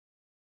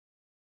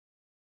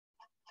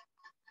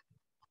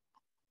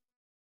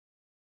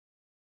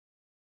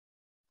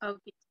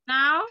Okay.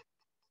 Now,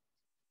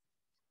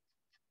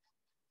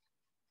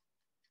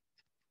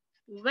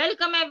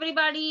 welcome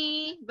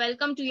everybody.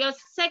 Welcome to your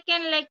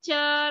second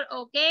lecture.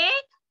 Okay.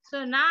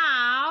 So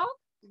now,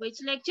 which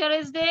lecture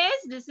is this?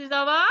 This is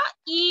our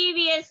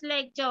EVS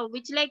lecture.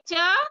 Which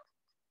lecture?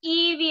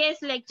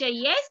 EVS lecture.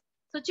 Yes.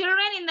 So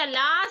children, in the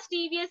last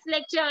EVS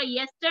lecture,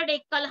 yesterday,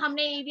 कल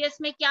हमने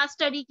EVS में क्या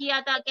study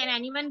किया था? Can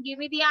anyone give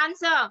me the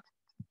answer?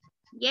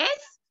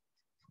 Yes.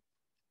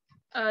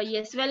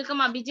 Yes. Welcome,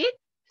 Abhijit.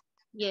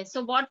 Yes,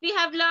 so what we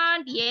have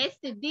learned, yes,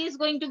 Siddhi is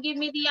going to give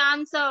me the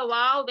answer.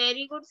 Wow,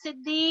 very good,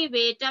 Siddhi.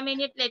 Wait a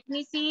minute, let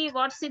me see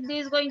what Siddhi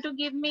is going to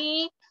give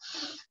me.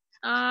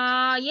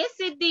 Yes,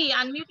 Siddhi,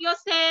 unmute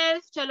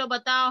yourself. चलो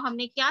बताओ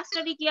हमने क्या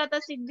study किया था,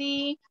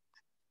 Siddhi?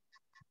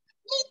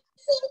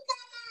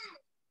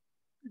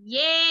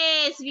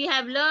 Yes, we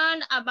have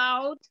learned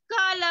about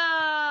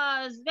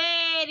colors.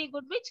 Very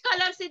good. Which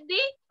color,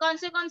 Siddhi? कौन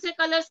से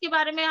colors के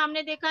बारे में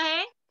हमने देखा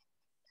है?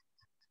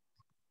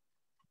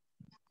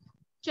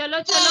 चलो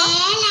चलो.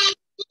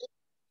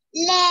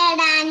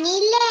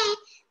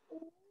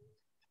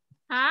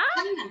 हाँ?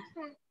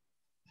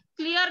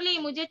 क्लियरली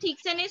मुझे ठीक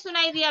से नहीं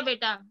सुनाई दिया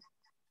बेटा.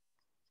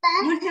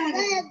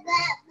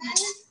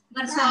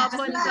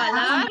 Purple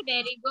color,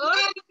 very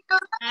good.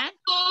 And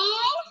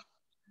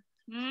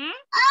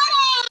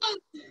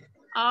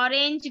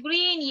orange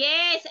green,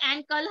 yes.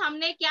 And कल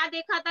हमने क्या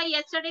देखा था?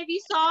 Yesterday we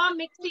saw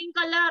mixing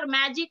color,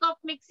 magic of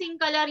mixing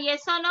color.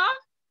 Yes or no?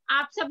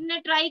 आप सबने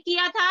ट्राई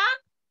किया था?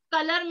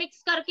 कलर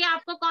मिक्स करके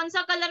आपको कौन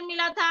सा कलर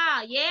मिला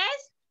था?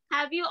 Yes.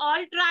 Have you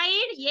all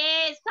tried?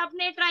 Yes.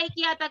 सबने ट्राई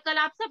किया था. कल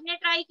आप सबने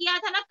ट्राई किया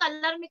था ना?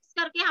 कलर मिक्स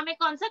करके हमें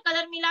कौन सा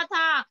कलर मिला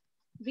था?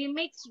 We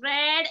mixed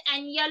red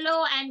and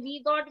yellow and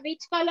we got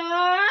which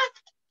color?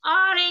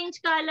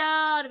 Orange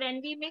color.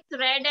 When we mix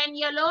red and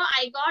yellow,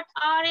 I got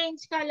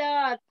orange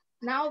color.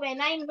 Now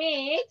when I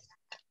mix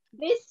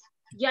this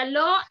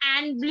yellow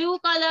and blue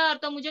color,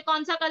 तो मुझे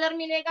कौन सा color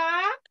मिलेगा?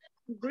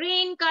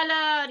 Green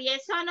color.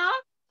 Yes or no?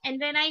 And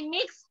when I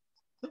mix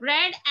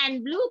red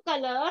and blue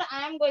color,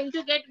 I am going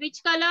to get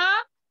which color?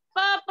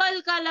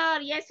 Purple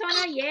color. Yes or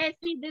no? Yes,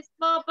 see this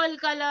purple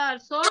color.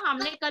 So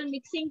हमने कल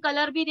mixing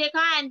color भी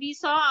देखा and we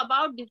saw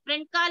about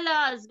different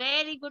colors.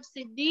 Very good,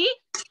 Siddhi.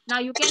 Now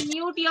you can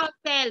mute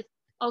yourself.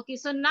 Okay,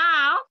 so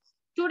now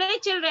today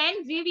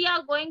children, we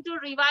are going to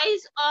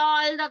revise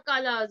all the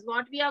colors.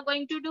 What we are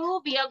going to do?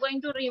 We are going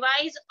to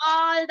revise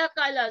all the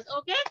colors.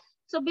 Okay.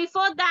 So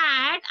before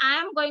that, I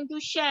am going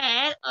to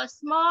share a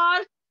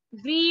small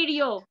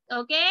video.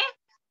 Okay.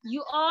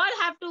 You all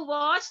have to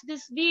watch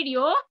this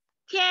video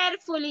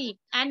carefully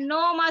and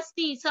no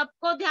मस्ती.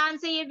 सबको ध्यान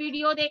से ये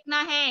video देखना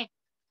है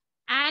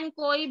and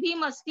कोई भी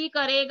मस्ती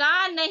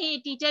करेगा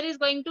नहीं. Teacher is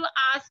going to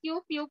ask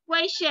you few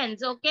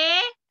questions. Okay.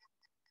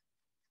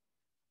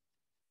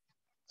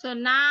 So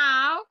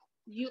now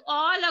you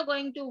all are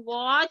going to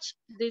watch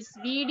this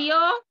video.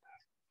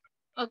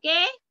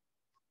 Okay.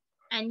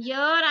 And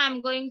here I'm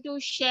going to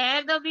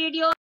share the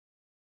video.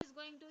 Is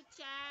going to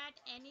chat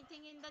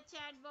anything in the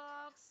chat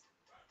box.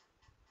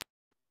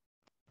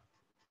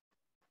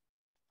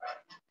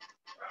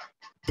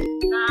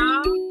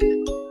 Now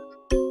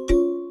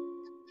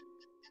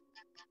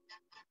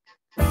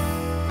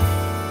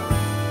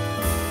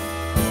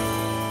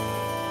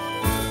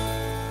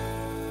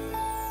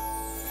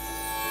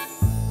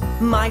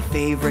my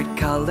favorite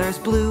color's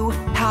blue.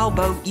 How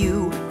about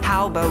you?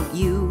 How about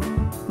you?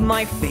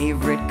 My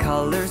favorite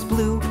color's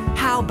blue.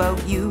 How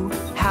about you?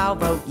 How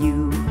about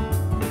you?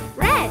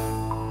 Red.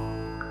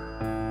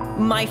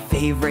 My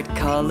favorite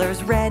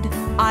color's red.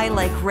 I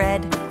like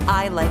red.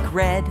 I like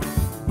red.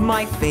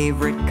 My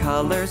favorite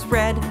color's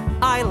red.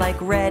 I like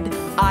red.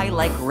 I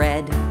like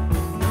red.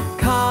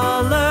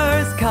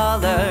 Colors,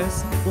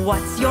 colors.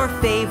 What's your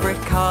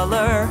favorite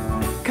color?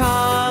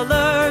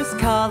 Colors,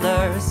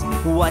 colors.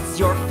 What's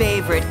your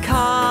favorite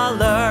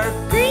color?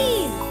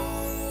 Green.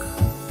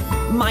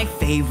 My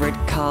favorite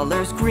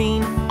color's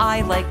green.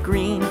 I like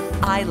green.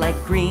 I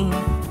like green.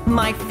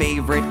 My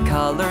favorite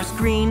color's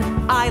green.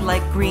 I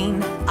like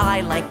green.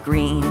 I like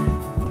green.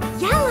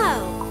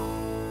 Yellow.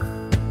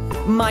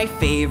 My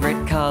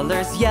favorite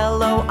color's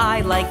yellow. I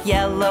like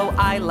yellow.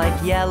 I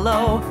like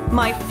yellow.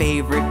 My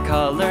favorite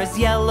color's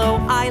yellow.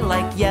 I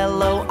like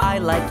yellow. I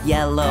like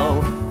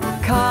yellow.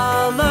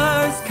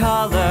 Colors,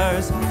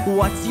 colors.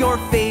 What's your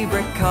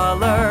favorite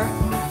color?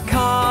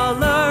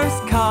 Colors,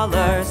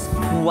 colors.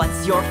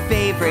 What's your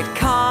favorite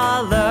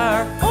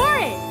color?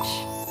 Orange.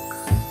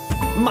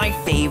 My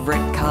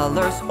favorite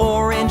color's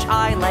orange.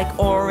 I like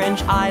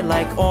orange. I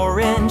like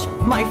orange.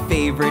 My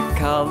favorite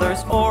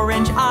color's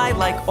orange. I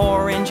like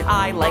orange.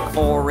 I like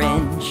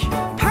orange.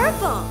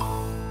 Purple.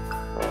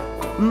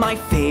 My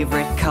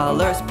favorite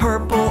color's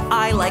purple.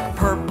 I like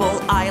purple.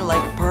 I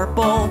like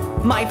purple.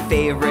 My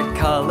favorite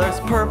color's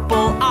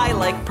purple. I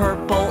like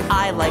purple.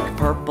 I like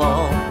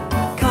purple.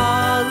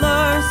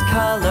 Colors,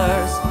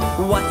 colors.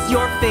 What's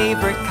your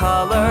favorite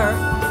color?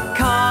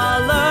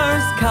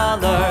 Colors,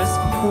 colors.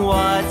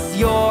 What's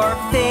your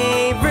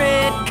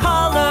favorite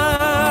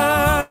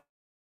color?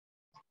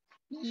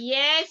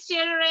 yes,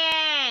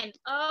 children.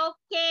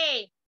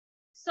 Okay.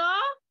 So,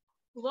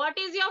 what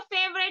is your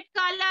favorite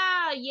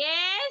color?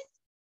 Yes.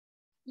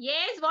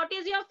 Yes, what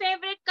is your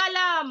favorite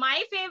color?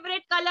 My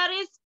favorite color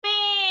is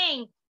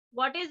pink.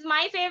 What is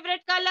my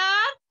favorite color?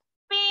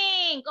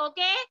 Pink.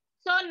 Okay.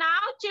 So now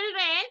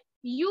children,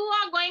 you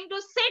are going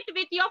to sit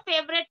with your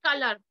favorite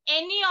color.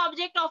 Any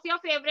object of your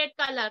favorite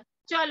color.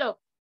 चलो.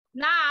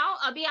 Now,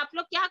 अभी आप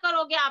लोग क्या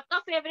करोगे?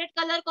 आपका favorite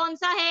color कौन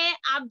सा है?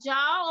 आप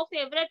जाओ और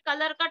favorite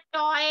color का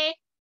toy,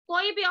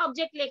 कोई भी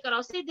object लेकर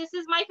आओ. See, this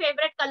is my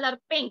favorite color,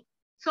 pink.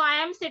 So I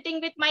am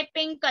sitting with my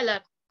pink color.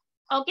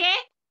 Okay.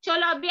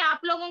 चलो अभी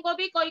आप लोगों को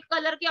भी कोई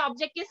कलर के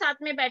ऑब्जेक्ट के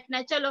साथ में बैठना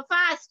है. चलो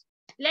fast.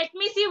 Let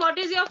me see what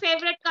is your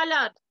favourite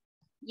colour.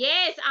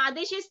 Yes,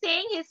 Adish is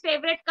saying his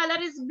favorite color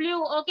is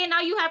blue. Okay,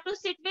 now you have to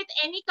sit with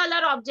any color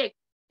object.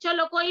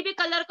 चलो कोई भी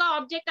कलर का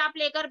ऑब्जेक्ट आप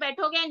लेकर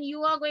बैठोगे and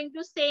you are going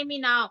to say me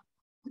now.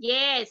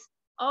 Yes.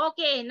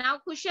 Okay, now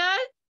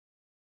Kushal,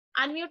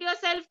 unmute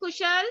yourself,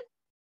 Kushal.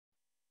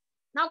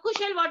 Now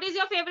Kushal, what is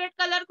your favorite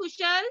color,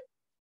 Kushal?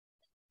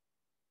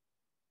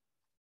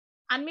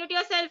 Unmute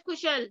yourself,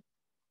 Kushal.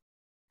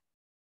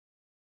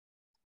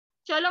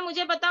 चलो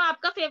मुझे बताओ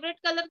आपका फेवरेट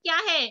कलर क्या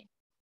है.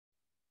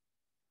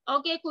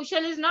 Okay,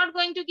 Kushal is not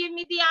going to give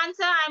me the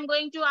answer. I am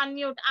going to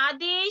unmute.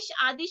 Adish,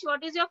 Adish,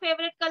 what is your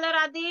favorite color,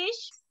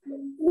 Adish?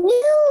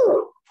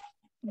 Blue.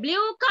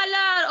 Blue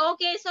color.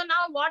 Okay, so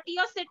now what you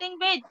are sitting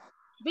with?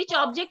 Which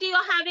object you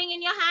are having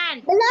in your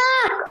hand?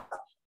 Block.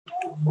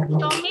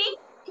 Show me.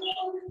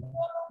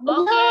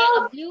 Okay,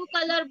 a blue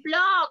color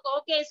block.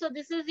 Okay, so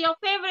this is your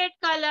favorite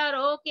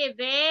color. Okay,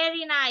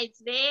 very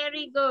nice.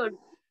 Very good.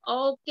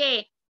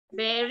 Okay,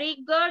 very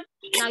good.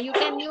 Now you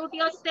can mute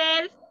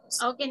yourself.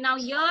 Okay, now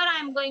here I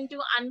am going to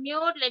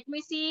unmute. Let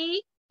me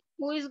see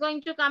who is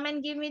going to come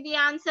and give me the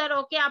answer.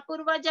 Okay,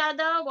 Apurva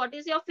Jadhav, what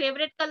is your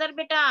favorite color,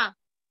 beta?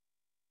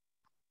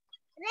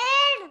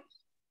 Red.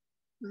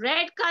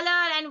 Red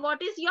color. And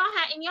what is your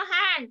in your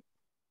hand?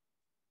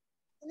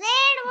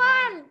 Red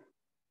one.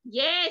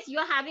 Yes, you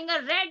are having a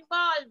red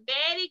ball.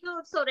 Very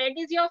good. So red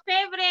is your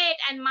favorite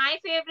and my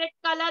favorite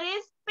color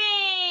is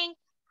pink.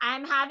 I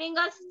am having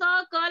a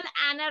circle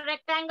and a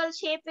rectangle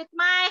shape with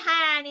my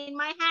hand in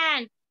my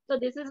hand. So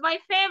this is my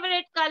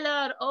favorite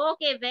color.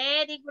 Okay,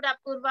 very good,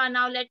 Apurva.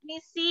 Now let me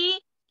see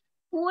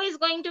who is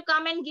going to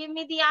come and give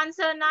me the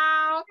answer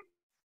now.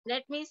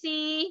 Let me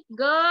see.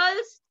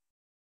 Girls.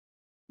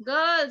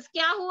 Girls,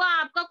 क्या हुआ?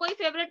 आपका कोई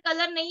favorite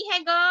color नहीं है,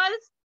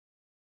 girls?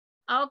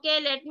 Okay,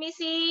 let me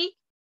see.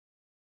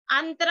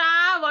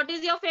 Antara, what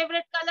is your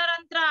favorite color,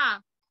 Antara?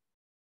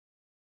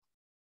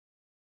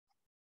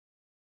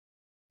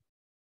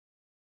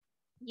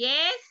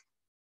 Yes?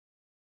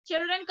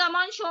 Children, come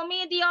on, show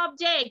me the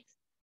objects.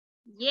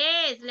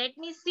 Yes, let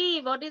me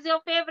see. What is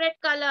your favorite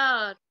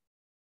color?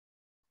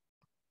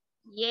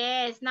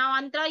 Yes, now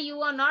Antara, you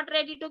are not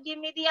ready to give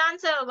me the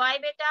answer. Why,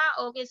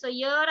 beta? Okay, so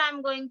here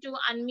I'm going to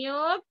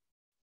unmute.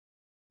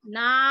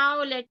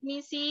 Now, let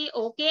me see.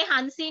 Okay,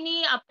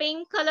 Hansini, a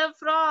pink color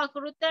frock.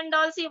 Ruth and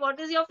Dolcy, what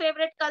is your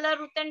favorite color,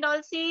 Ruth and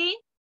Dolcy?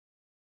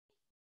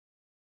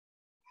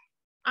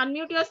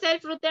 Unmute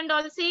yourself, Ruth and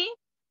Dolcy.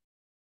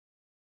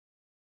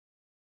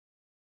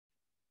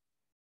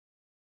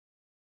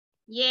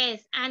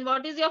 Yes, and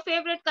what is your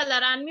favorite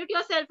color? Unmute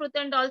yourself, Ruth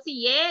and Dolcy.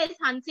 Yes,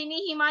 Hansini,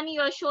 Himani, you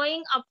are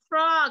showing a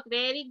frock.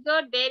 Very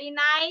good, very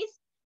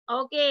nice.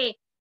 Okay.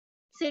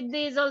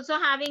 Siddhi is also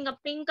having a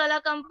pink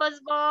color compass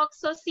box.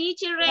 So see,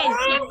 children,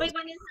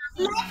 everyone is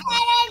having.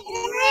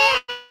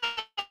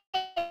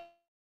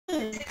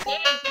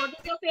 Yes, what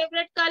is your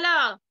favorite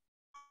color?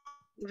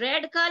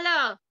 Red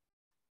color.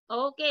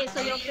 Okay,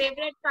 so your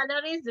favorite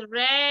color is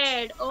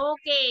red.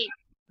 Okay,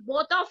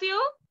 both of you,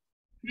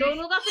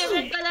 दोनों का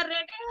favorite color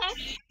red है?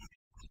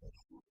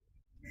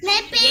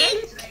 मैं pink.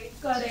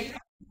 Correct.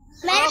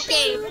 मैं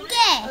Okay. pink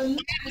है.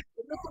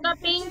 का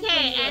pink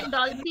है and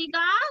Dolcy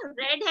का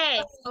red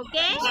है.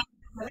 Okay.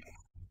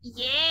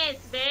 Yes,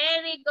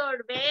 very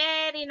good,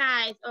 very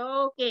nice.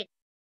 Okay.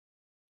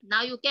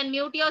 Now you can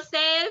mute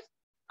yourself.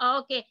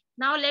 Okay.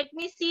 Now let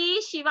me see,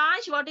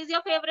 Shivansh, what is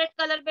your favorite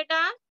color,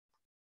 beta?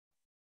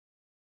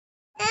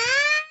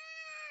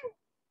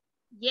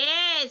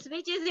 Yes,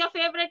 which is your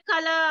favorite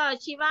color,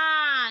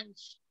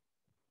 Shivansh?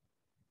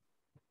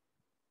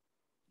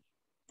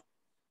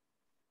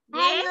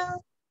 Yes,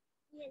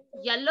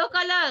 yellow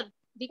colour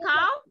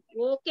दिखाओ.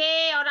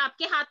 Okay, और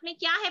आपके हाथ में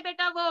क्या है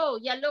बेटा? वो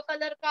yellow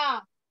colour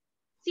का.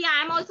 See,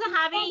 I am also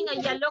having a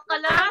yellow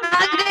color.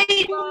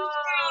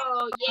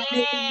 Oh,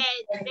 yes,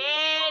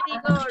 very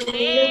good,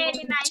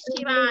 very nice,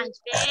 Shivansh,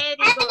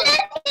 very good.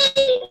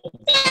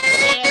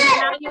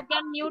 Yes, now you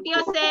can mute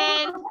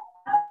yourself.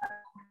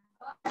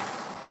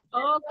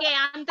 Okay,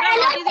 Antara,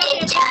 what is your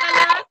favorite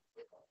color?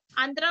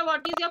 Antara,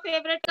 what is your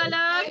favorite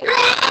color?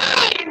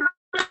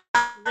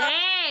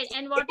 Red.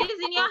 And what is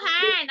in your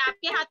hand?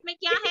 आपके हाथ में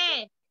क्या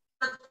है?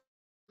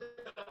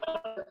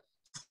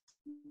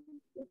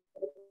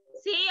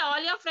 See,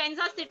 all your friends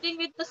are sitting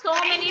with so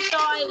many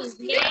toys.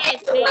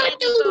 Yes, very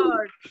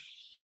good.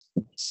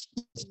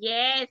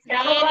 Yes,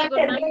 very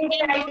good. Now you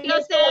can mute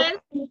yourself.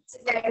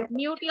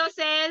 Mute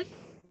yourself.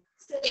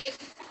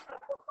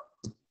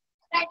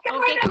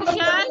 Okay,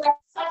 Kushal,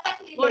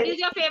 what is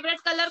your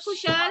favorite color,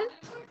 Kushal?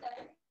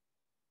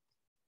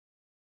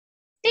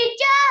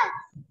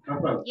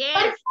 Teacher.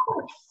 Yes.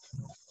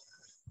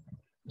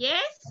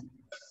 Yes.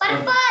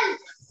 Purple.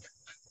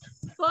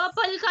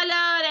 Purple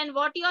color. And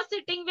what you are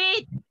sitting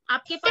with?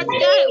 आपके पास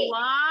क्या है?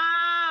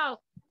 Wow.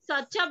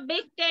 Such a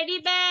big teddy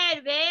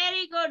bear.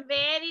 Very good.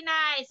 Very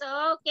nice.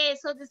 Okay.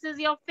 So this is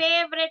your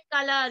favorite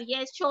color.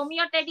 Yes. Show me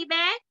your teddy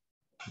bear.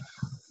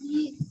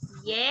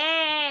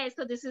 Yes.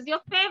 So this is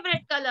your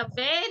favorite color.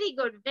 Very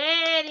good.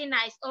 Very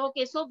nice.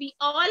 Okay. So we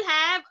all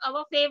have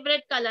our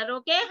favorite color.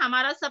 Okay.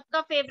 हमारा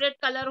सबका favorite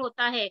color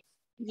होता है.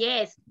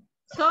 Yes.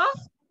 So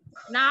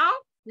now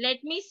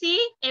let me see.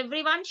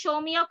 Everyone show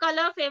me your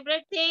color,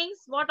 favorite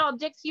things. What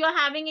objects you are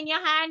having in your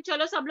hand.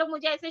 चलो सब लोग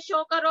मुझे ऐसे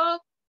show करो.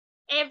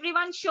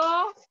 Everyone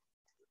show.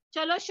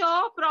 चलो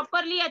show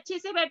properly. अच्छे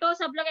से बैठो.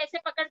 सब लोग ऐसे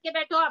पकड़ के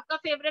बैठो. आपका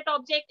favorite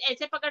object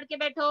ऐसे पकड़ के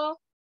बैठो.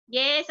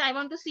 Yes, I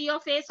want to see your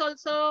face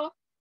also.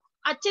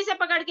 अच्छे से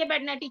पकड़ के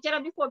बैठना है. टीचर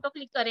अभी फोटो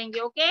क्लिक करेंगे.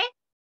 Okay?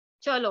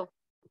 चलो.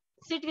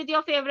 Sit with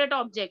your favorite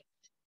object.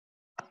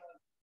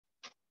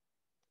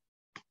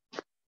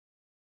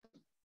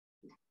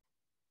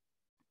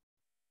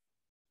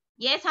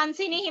 Yes,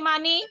 Hansini,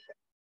 Himani.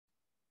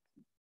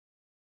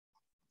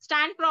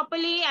 Stand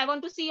properly. I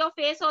want to see your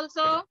face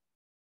also.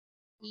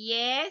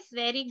 Yes,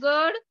 very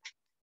good.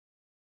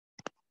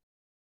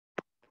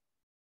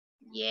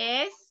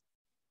 Yes.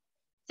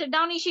 Sit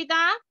down,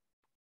 Ishita.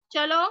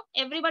 Chalo,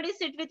 everybody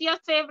sit with your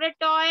favorite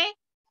toy.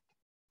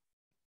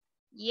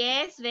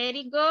 Yes,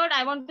 very good.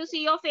 I want to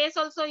see your face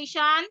also,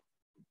 Ishan.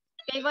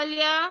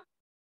 Kaivalya.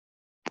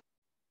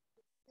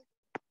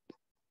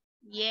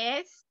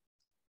 Yes.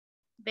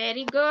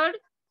 Very good.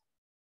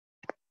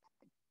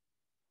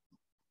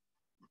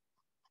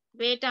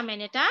 Wait a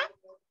minute, huh?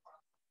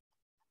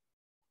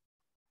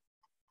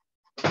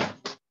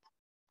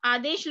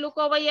 Adish, look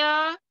over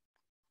here.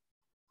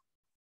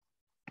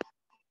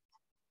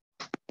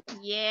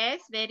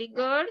 Yes, very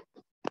good.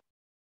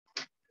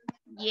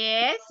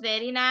 Yes,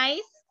 very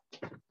nice.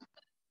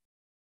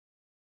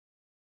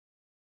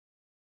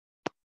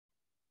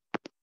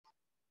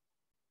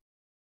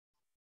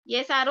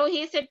 Yes,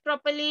 Arohi, sit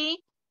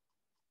properly.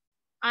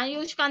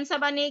 Ayush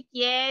Kansabanik,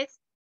 yes.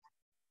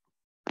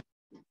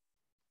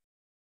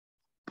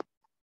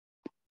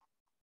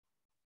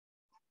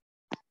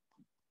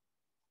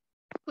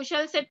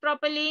 Kushal, sit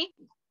properly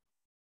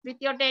with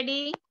your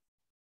teddy.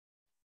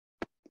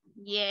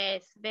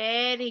 Yes,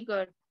 very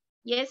good.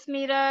 Yes,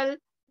 Miral,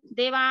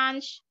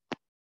 Devansh.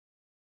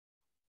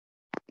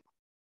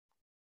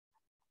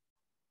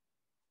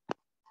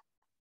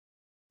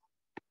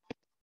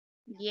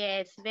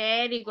 Yes,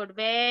 very good.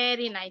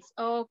 Very nice.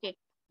 Okay.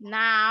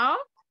 Now,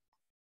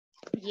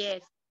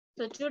 yes.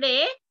 So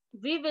today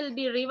we will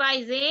be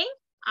revising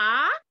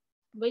our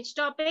which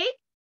topic?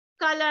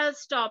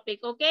 Colors topic.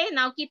 Okay.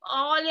 Now keep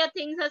all your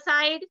things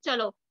aside.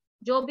 चलो,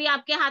 जो भी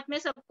आपके हाथ में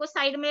सबको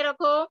side में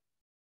रखो.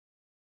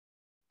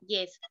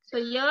 Yes. So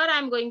here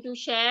I'm going to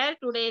share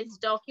today's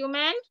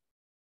document.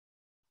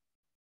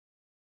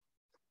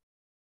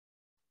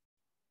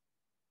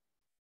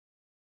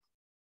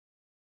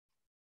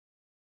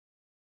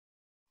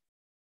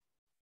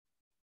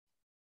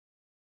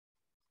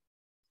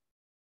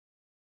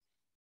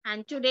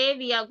 And today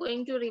we are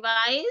going to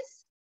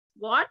revise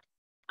what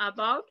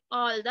about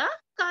all the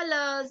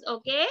colors.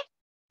 Okay.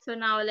 So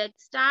now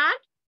let's start.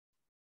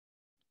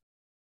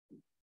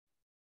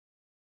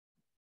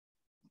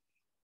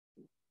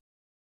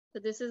 So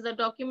this is the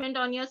document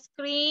on your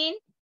screen.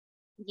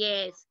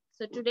 Yes.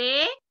 So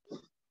today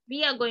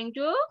we are going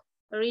to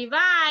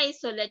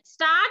revise. So let's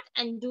start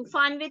and do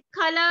fun with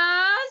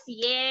colors.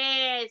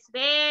 Yes.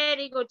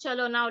 Very good.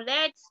 Chalo. Now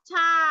let's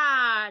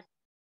start.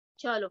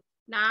 Chalo.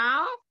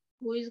 Now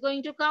who is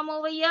going to come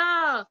over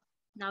here?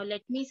 Now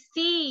let me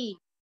see.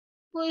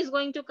 Who is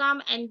going to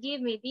come and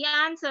give me the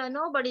answer?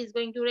 Nobody is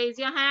going to raise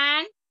your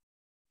hand.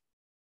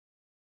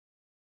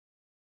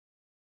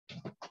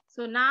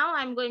 So now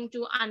I'm going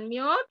to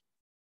unmute.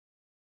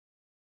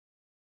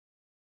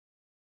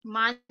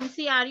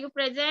 Mansi, are you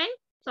present?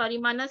 Sorry,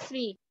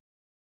 Manasvi.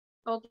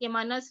 Okay,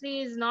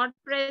 Manasvi is not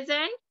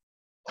present.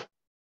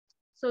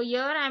 So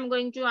here I'm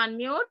going to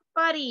unmute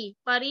Pari.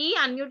 Pari,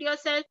 unmute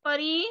yourself,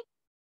 Pari.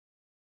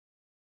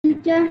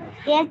 Teacher.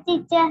 Yes,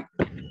 teacher.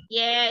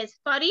 Yes,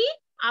 Pari,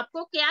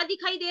 आपको क्या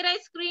दिखाई दे रहा है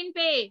screen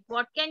पे?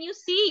 What can you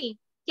see?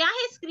 क्या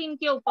है screen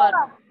के ऊपर?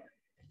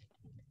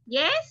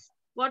 Yes,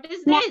 what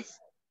is this?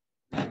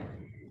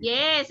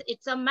 Yes,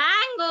 it's a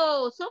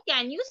mango. So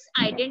can you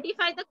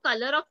identify the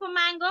color of a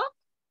mango?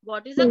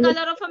 What is the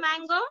color of a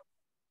mango?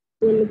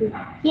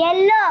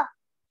 Yellow.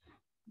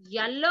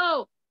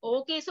 Yellow.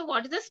 Okay, so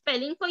what is the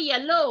spelling for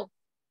yellow?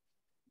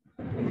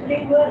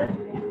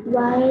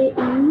 Y.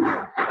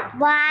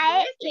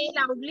 Yes, say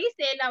loudly,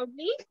 say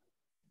loudly.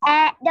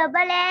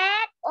 Double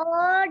X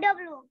O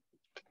W.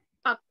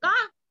 पक्का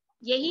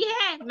यही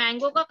है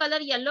mango का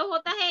colour yellow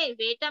होता है.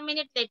 Wait a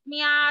minute, let me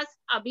ask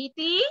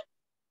अभिति,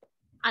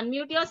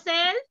 unmute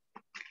yourself.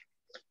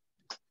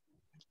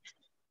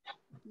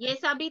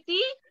 Yes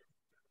अभिति.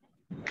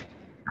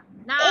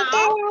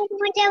 Now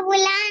मुझे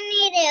बुला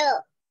नहीं रहे हो।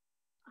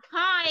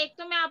 हाँ, एक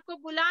तो मैं आपको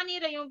बुला नहीं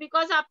रही हूँ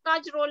बिकॉज आपका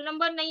आज रोल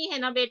नंबर नहीं है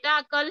ना बेटा,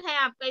 कल है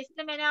आपका,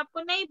 इसलिए मैंने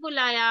आपको नहीं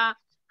बुलाया।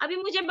 अभी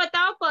मुझे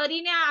बताओ,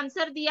 परी ने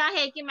आंसर दिया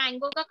है कि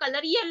मैंगो का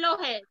कलर येलो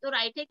है, तो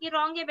राइट है कि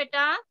रॉन्ग है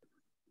बेटा?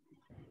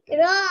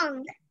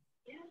 रॉन्ग।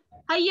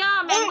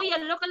 भैया मैंगो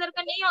येलो कलर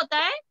का नहीं होता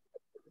है।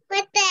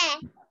 पता है।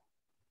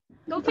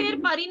 तो फिर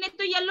परी ने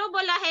तो येलो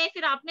बोला है,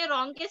 फिर आपने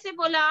रॉन्ग कैसे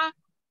बोला?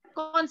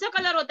 कौन सा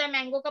कलर होता है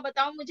मैंगो का,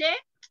 बताओ मुझे।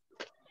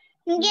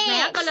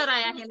 नया कलर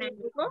आया है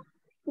मैंगो को,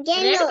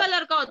 रेड येलो।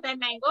 कलर का होता है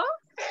मैंगो।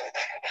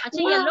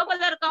 अच्छा, येलो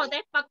कलर का होता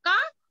है, पक्का?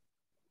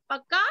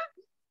 पक्का?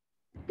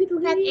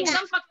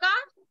 एकदम पक्का?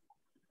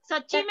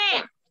 सच्ची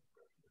में?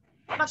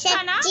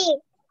 पक्का ना? सच्ची।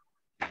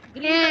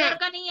 ग्रीन कलर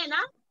का नहीं है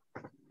ना?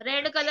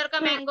 रेड कलर का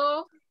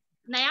मैंगो,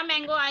 नया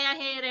मैंगो आया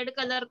है रेड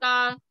कलर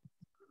का,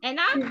 है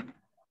ना?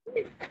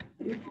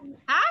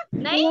 हाँ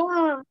नहीं,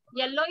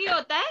 येलो ही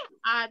होता है।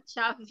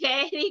 अच्छा,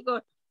 वेरी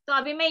गुड। तो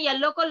अभी मैं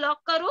येलो को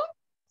लॉक करूं,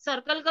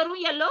 सर्कल करूं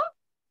येलो?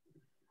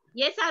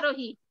 यस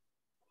आरोही,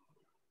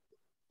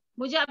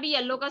 मुझे अभी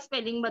येलो का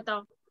स्पेलिंग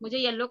बताओ, मुझे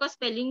येलो का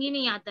स्पेलिंग ही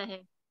नहीं आता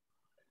है।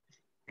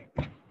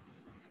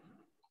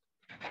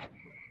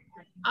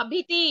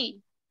 अभी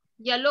थी,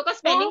 येलो का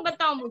स्पेलिंग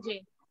बताओ मुझे।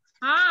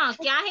 हाँ,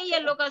 क्या है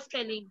येलो का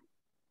स्पेलिंग?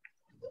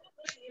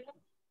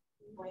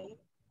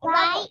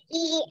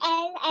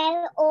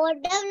 YELLOW।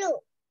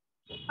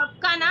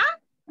 पक्का ना?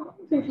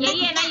 यही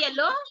है ना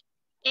येलो?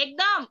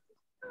 एकदम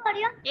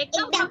एकदम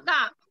एकदम।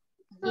 पक्का?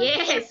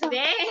 यस,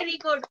 वेरी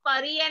गुड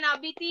परी and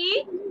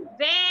अभिति,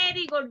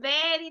 very good,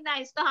 very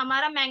nice. तो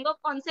हमारा मैंगो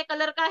कौन से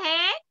कलर का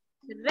है?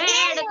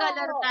 रेड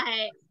कलर का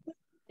है।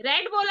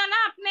 रेड बोला ना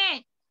आपने?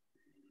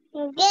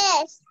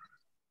 यस।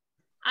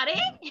 अरे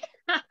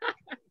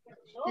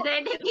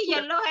रेड है कि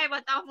येलो है,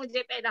 बताओ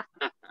मुझे पहला।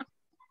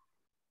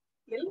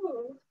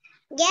 Yellow.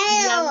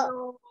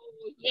 Yellow.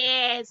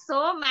 Yes.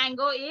 So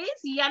mango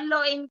is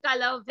yellow in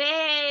color.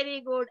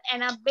 Very good.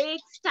 And a big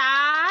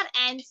star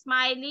and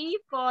smiley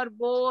for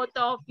both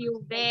of you.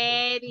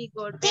 Very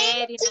good.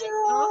 Very Thank nice. So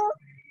you.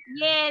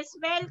 yes,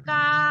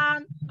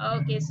 welcome.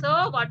 Okay. So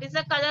what is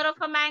the color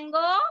of a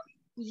mango?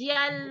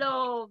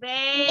 Yellow.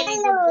 Very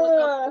good.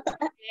 Both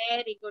of you. Yellow.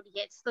 Very good.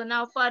 Yes. So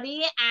now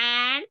Pari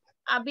and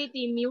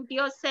Abhiti, mute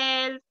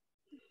yourself.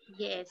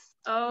 Yes.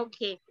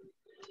 Okay.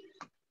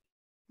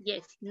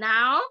 Yes.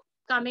 Now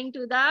coming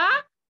to the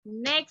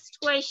next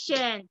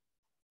question.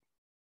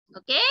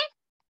 Okay.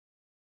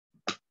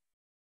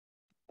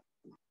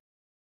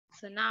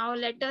 So now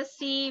let us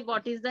see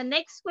what is the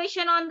next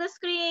question on the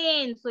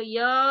screen. So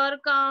here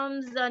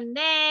comes the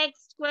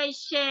next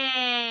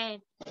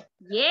question.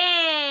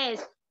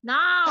 Yes.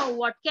 Now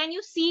what can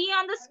you see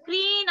on the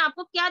screen?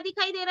 आपको क्या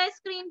दिखाई दे रहा है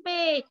screen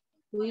पे?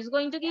 Who is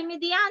going to give me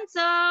the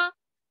answer?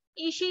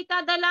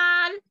 Ishita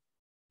Dalal.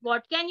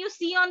 What can you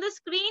see on the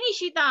screen,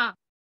 Ishita?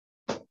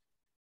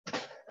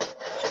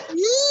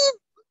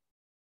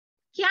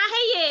 क्या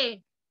है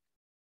ये?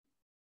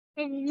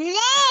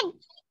 Red.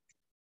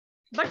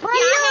 But क्या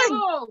है Balloon.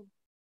 वो?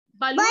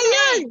 बलून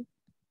है। Balloon.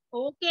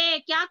 ओके,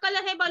 क्या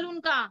कलर है बलून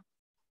का?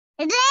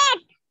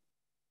 Red.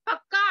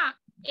 पक्का?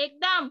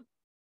 एकदम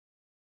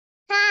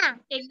हाँ।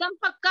 एकदम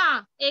पक्का?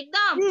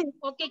 एकदम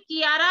okay.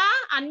 Kiara,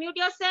 unmute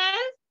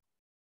yourself.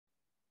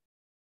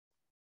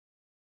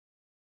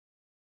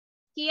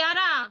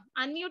 Kiara,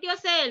 unmute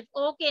yourself.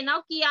 Okay,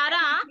 now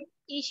Kiara,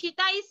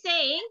 Ishita is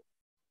saying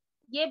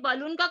ये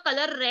बलून का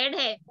कलर रेड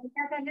है।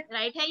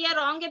 राइट है या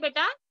रॉन्ग है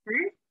बेटा?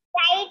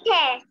 राइट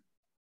है।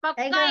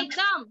 पक्का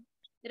एकदम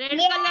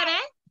रेड कलर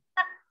है?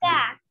 पक्का।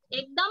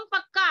 एकदम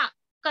पक्का,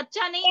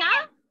 कच्चा नहीं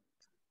ना?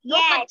 No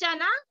Yes. कच्चा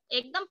ना?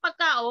 एकदम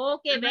पक्का।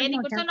 Okay, very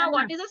good. So now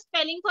what is the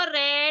spelling for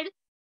red?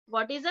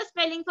 What is the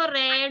spelling for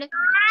red?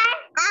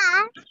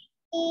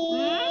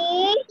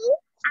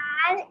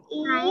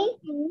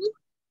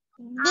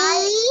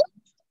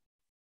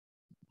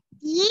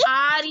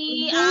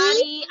 आरी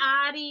आरी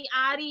आरी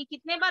आरी,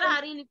 कितने बार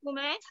आरी लिखूं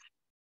मैं?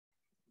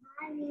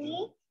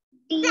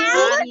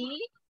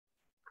 आरी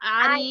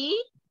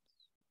आरी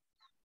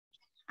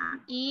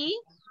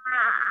ई।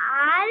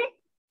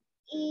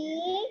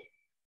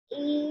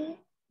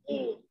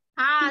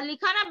 हाँ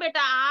लिखा ना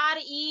बेटा, आर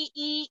ई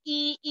ई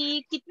ई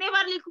ई, कितने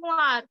बार लिखूं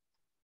आर?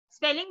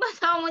 स्पेलिंग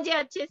बताओ मुझे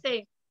अच्छे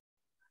से।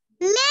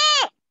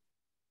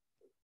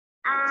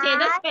 से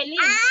the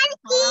spelling.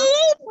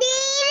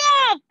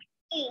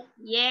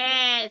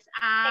 Yes,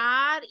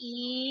 R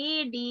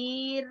E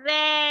D,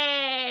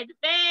 red.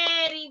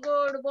 Very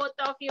good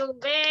both of you,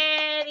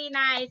 very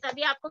nice.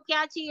 अभी आपको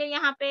क्या चाहिए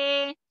यहाँ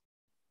पे?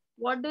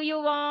 What do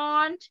you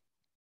want?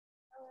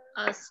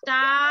 A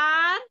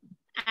star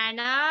and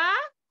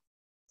a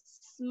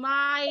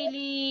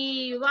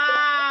smiley.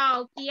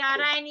 Wow,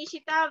 Kiara and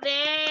Ishita,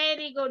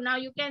 very good. Now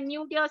you can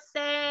mute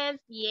yourself.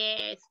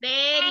 Yes,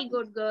 very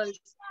good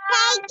girls.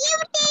 Thank you,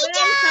 teacher.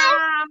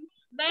 Welcome,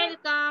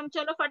 welcome.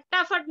 चलो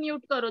फटाफट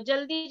mute करो,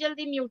 जल्दी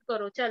जल्दी म्यूट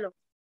करो, चलो।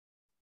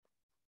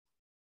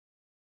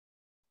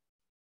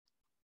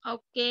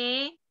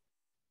 Okay,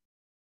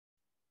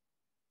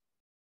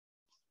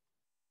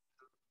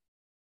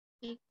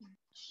 एक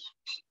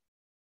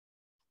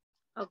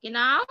Okay,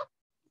 now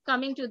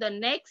coming to the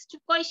next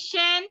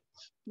question.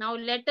 Now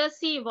let us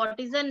see what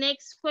is the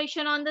next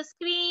question on the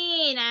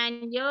screen.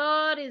 And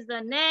here is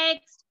the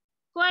next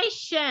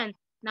question.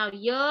 Now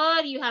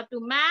here you have to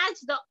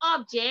match the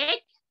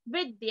object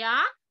with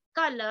their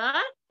color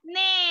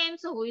name.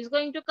 So who is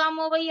going to come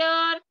over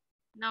here?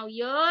 Now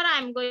here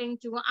I'm going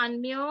to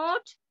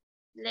unmute.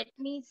 Let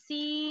me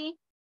see.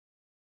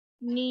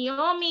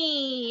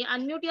 Naomi.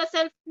 Unmute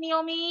yourself,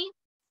 Naomi.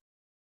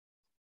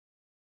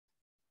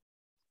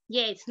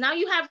 Yes, now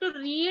you have to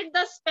read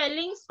the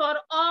spellings for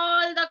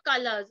all the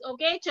colors.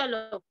 Okay,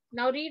 chalo.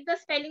 Now read the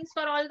spellings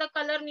for all the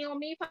color,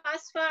 Naomi,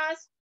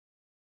 fast.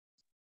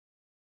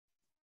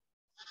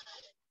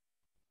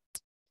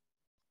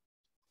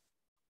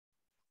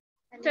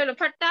 चलो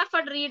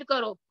फटाफट read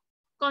करो.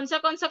 कौन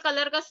सा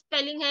colour का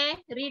spelling है,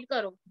 read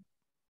करो.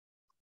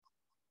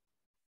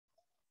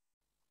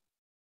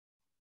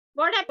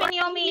 What happened,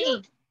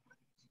 Naomi?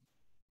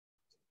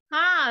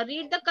 हाँ,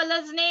 read the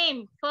color's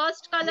name.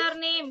 First color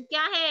name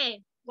क्या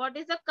है? What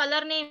is the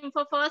color name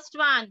for first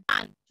one?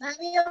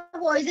 Your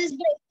voice is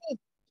breaking.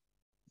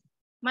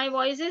 My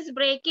voice is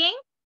breaking.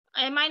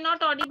 Am I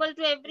not audible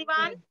to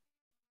everyone?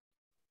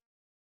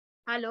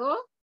 Hello?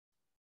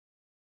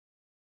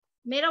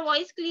 मेरा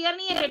voice clear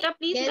नहीं है बेटा.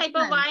 Please type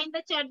a Y in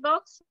the chat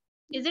box.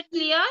 Is it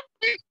clear?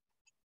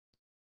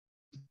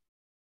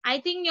 I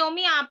think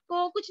न्योमी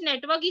आपको कुछ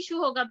network issue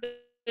होगा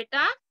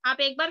बेटा. आप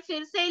एक बार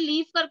फिर से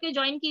लीव करके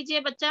ज्वाइन कीजिए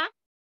बच्चा.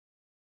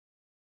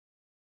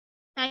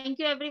 Thank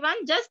you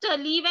everyone. Just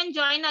leave and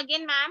join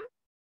again ma'am.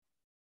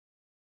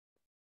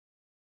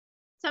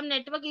 some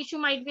network issue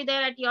might be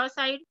there at your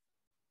side.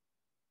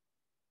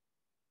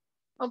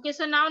 Okay,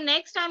 so now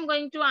next I'm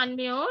going to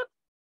unmute.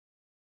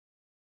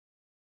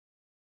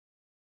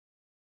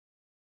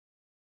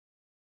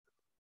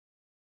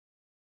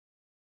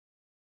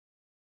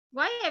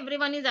 Why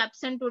everyone is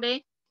absent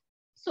today?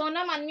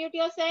 Sonam, unmute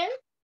yourself.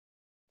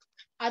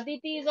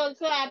 Aditi is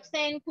also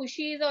absent.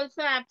 Khushi is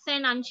also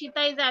absent.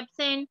 Anshita is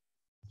absent.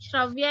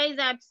 Shravya is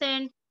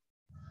absent.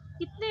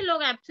 कितने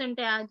लोग absent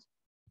है आज?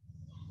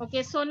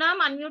 Okay,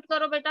 Sonam unmute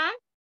करो बेटा.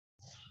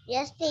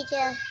 Yes,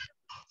 teacher.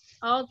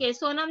 Okay,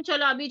 Sonam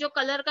चलो अभी जो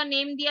colour का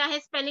नेम दिया है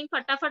स्पेलिंग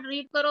फटाफट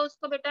रीड करो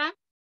उसको बेटा.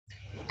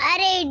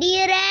 R-E-D,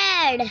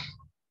 red.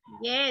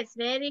 Yes,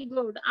 very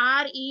good.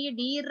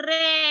 R-E-D,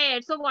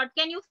 red. So what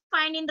can you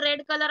find in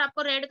red color?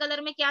 आपको रेड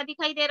कलर में क्या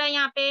दिखाई दे रहा है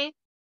यहाँ पे?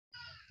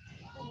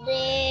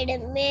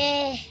 रेड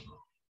में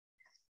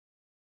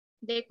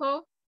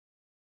देखो,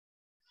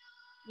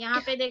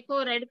 यहाँ पे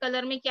देखो रेड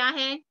कलर में क्या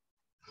है?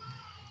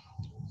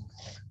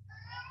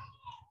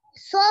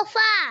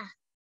 सोफा.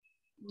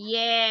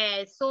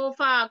 ये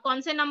सोफा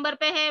कौन से नंबर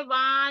पे है?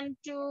 1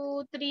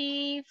 2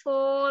 3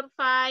 4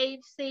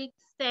 5 6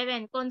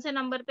 7. कौन से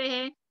नंबर पे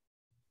है?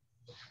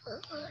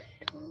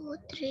 2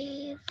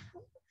 3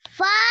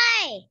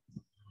 5.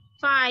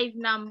 5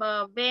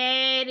 number.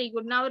 Very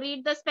good. Now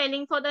read the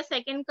spelling for the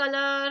second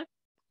color.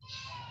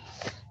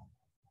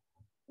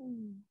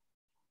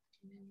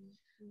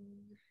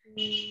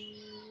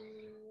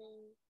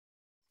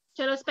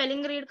 चलो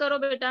स्पेलिंग रीड करो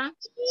बेटा.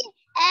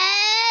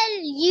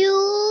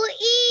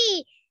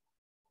 L-U-E,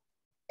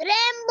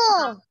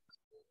 rainbow.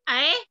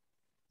 आए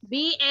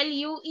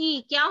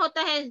BLUE क्या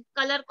होता है?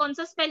 कलर कौन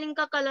सा स्पेलिंग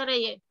का कलर है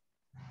ये?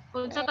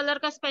 कौन सा कलर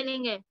का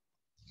स्पेलिंग है?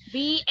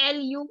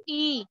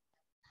 BLUE.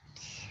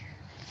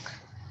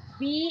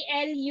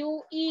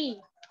 BLUE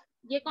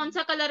ये कौन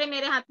सा कलर है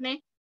मेरे हाथ में?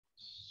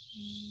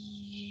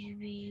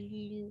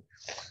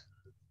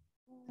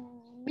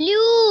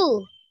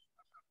 ब्लू.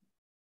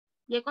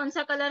 ये कौन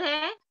सा कलर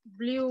है?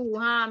 ब्लू.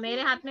 हाँ,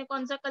 मेरे हाथ में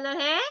कौन सा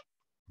कलर है?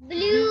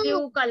 ब्लू.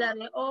 ब्लू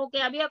कलर है. ओके,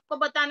 अभी आपको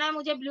बताना है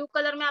मुझे ब्लू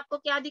कलर में आपको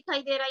क्या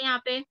दिखाई दे रहा है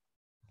यहाँ पे?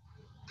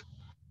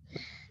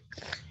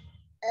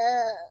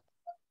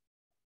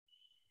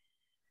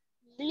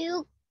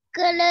 ब्लू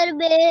कलर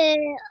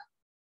में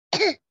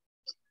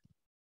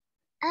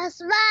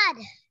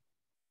आसमान.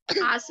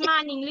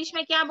 आसमान इंग्लिश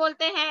में क्या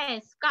बोलते हैं?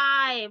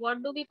 Sky. What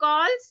do we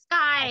call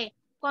sky?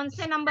 कौन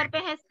से नंबर पे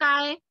है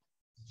sky?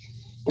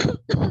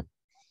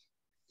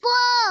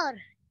 4.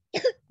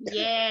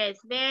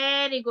 Yes,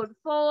 very good.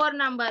 4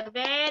 number.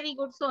 Very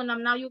good, Sonam.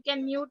 Now you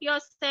can mute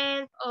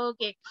yourself.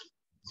 Okay.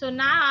 So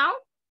now,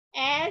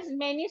 as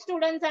many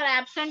students are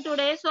absent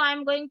today, so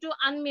I'm going to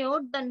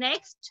unmute the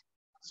next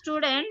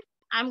student.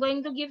 I'm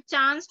going to give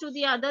chance to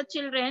the other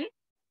children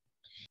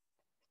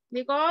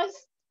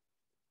because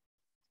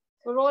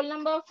roll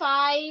number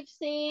 5,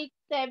 6,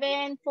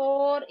 7,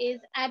 4 is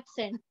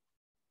absent.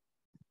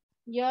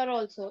 Here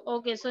also.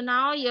 Okay, so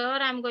now here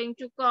I'm going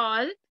to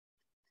call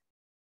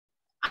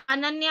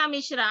Ananya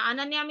Mishra.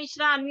 Ananya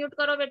Mishra unmute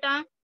करो बेटा.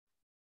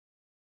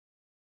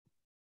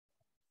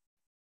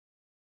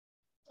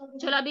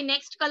 चलो अभी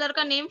next colour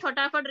का name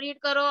फटाफट read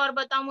करो और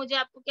बताओ मुझे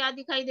आपको क्या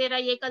दिखाई दे रहा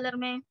है ये कलर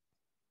में?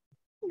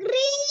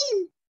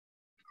 ग्रीन.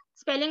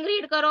 स्पेलिंग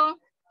रीड करो.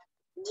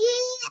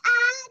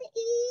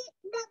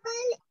 G-R-E-E-E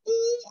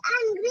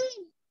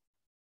green.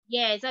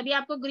 यस, अभी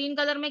आपको ग्रीन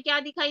कलर में क्या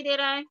दिखाई दे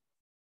रहा है?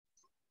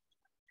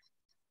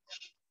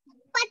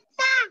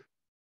 पत्ता.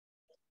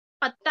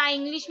 पत्ता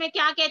इंग्लिश में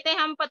क्या कहते हैं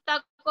हम पत्ता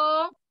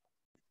को?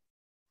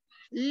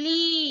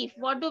 Leaf.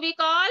 What do we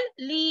call?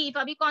 Leaf.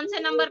 अभी कौन से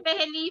नंबर पे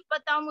है लीफ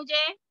बताओ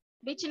मुझे.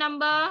 Which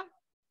number?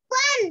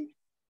 1.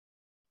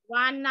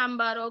 1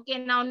 number. Okay,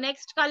 now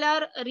next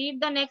color.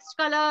 Read the next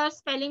color.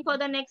 Spelling for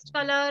the next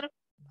color.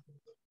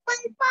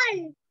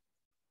 Purple.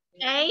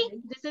 A.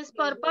 This is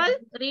purple.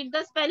 Read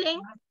the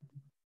spelling.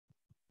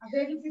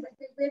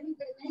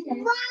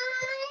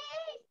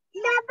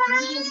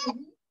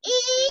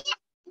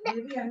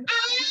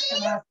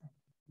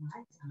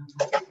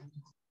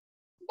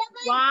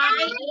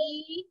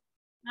 Y-E.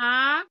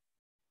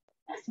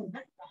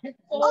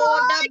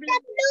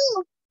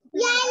 O-W.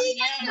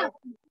 Yellow.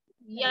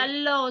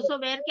 Yellow. So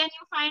where can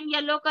you find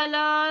yellow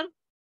color?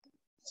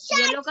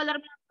 Yellow color.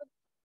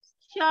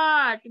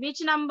 Shirt.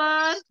 Which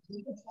number?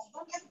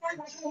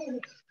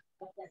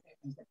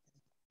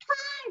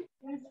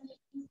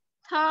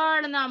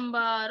 Third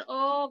number.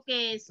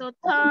 Okay, so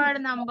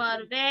third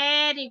number.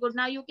 Very good.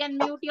 Now you can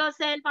mute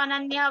yourself,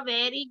 Ananya.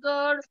 Very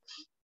good.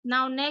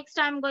 Now next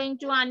I'm going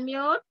to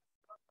unmute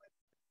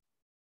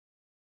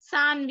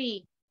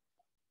Sanvi.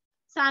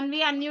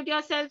 Sanvi, unmute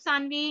yourself,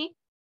 Sanvi.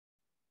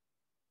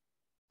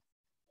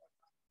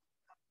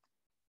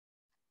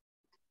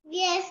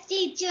 Yes,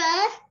 teacher.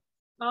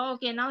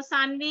 Okay, now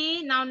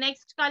Sanvi, now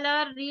next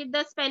color. Read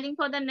the spelling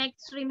for the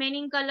next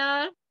remaining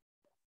color.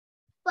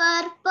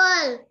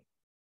 Purple.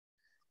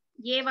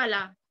 ये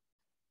वाला.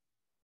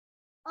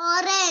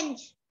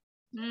 Orange.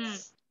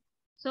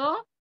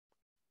 So,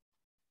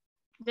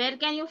 where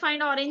can you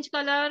find orange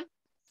color?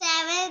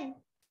 7.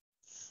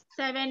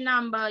 7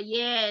 number.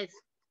 Yes.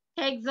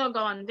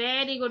 Hexagon.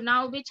 Very good.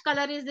 Now, which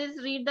color is this?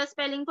 Read the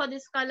spelling for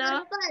this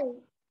color.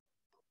 Purple.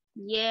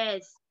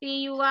 Yes.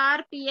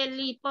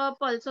 P-U-R-P-L-E.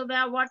 Purple. So,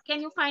 what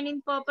can you find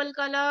in purple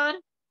color?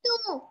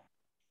 2.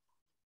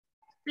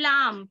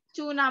 Plum.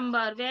 2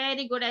 number.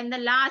 Very good. And the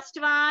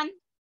last one?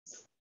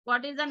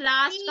 What is the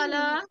last Pink.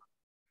 color?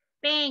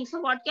 Pink. So,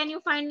 what can you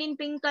find in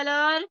pink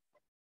color?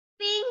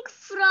 Pink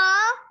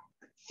frog.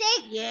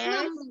 6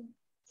 Yes. number.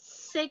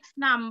 6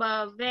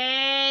 number.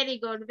 Very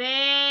good.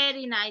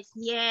 Very nice.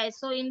 Yes.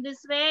 So in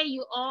this way,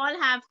 you all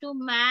have to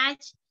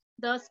match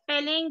the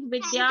spelling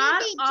with Thank your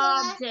you, teacher.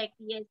 object.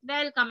 Yes.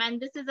 Welcome.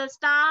 And this is a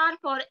star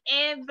for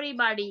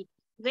everybody.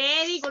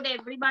 Very good,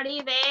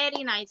 everybody.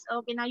 Very nice.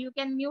 Okay. Now you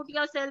can mute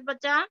yourself,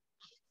 bacha.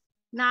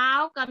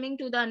 Now coming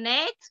to the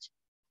next.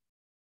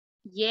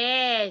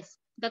 Yes.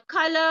 The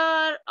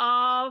color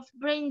of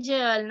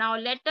brinjal. Now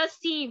let us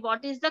see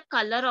what is the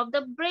color of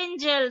the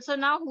brinjal. So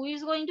now who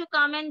is going to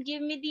come and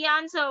give me the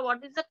answer?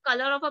 What is the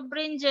color of a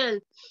brinjal?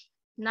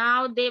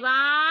 Now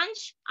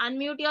Devansh,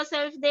 unmute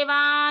yourself,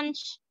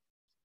 Devansh.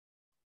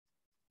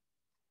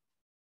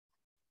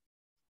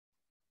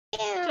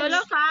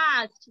 Chalo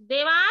fast.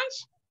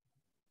 Devansh,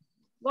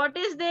 what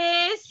is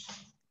this?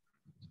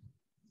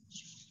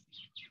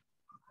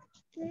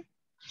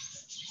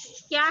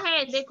 क्या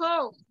है?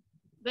 देखो.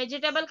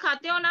 Vegetable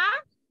खाते हो ना?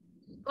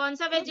 कौन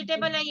सा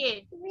vegetable है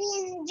ये?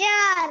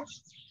 Brinjal.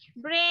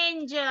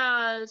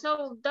 Brinjal.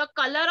 So the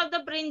color of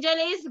the brinjal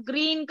is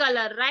green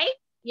color, right?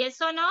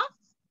 Yes or no?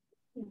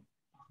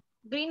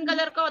 Green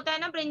color का होता है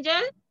ना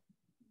brinjal?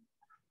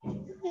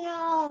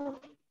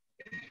 No.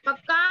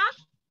 पक्का?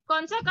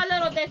 कौन सा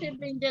कलर होता है फिर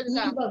brinjal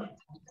का?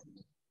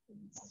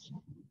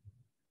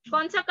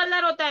 कौन सा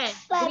कलर होता है?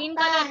 Green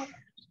colour.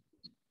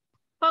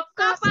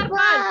 पक्का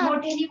पर्पल.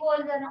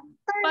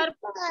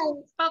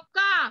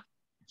 पक्का.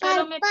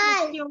 चलो मैं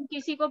पूछती हूँ,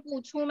 किसी को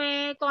पूछूं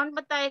मैं, कौन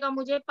बताएगा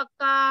मुझे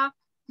पक्का?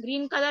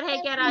 ग्रीन कलर है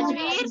क्या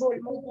Rajveer?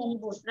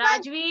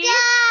 Rajveer?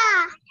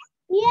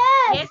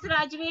 Yes. Yes,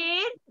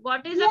 Rajveer.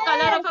 What is the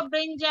color of a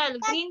brinjal?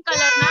 Green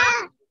color ना?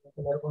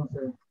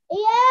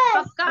 Yes.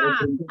 पक्का.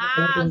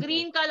 हाँ,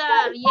 green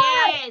color.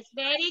 Yes,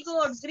 very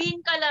good.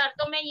 Green color.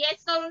 तो मैं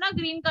yes करूँ ना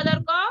green color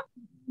को?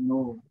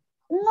 No.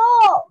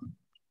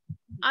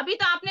 अभी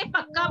तो आपने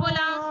पक्का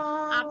बोला.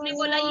 आपने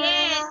बोला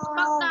yes,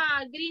 पक्का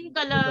green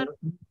color.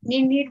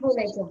 नीट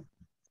बोलायचं.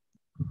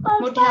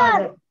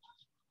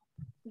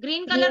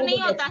 ग्रीन कलर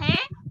नहीं होता है?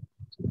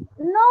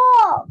 No.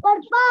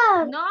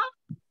 Purple. No,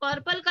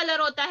 purple colour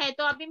होता है.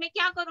 तो अभी मैं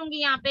क्या करूंगी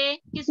यहाँ पे?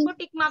 किसको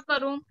टिक मार्क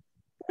करूं?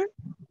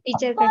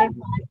 टीचर कडे.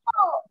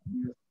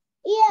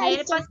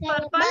 मेरे पास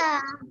पर्पल.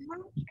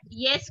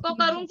 यस को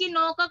करूं कि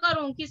नो को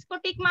करूं? किसको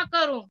टिक मार्क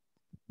करूं?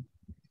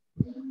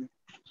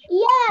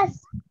 Yes.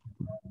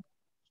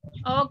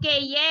 Okay,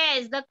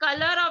 yes. The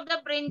colour of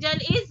the brinjal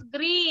is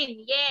green.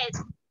 Yes,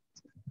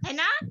 है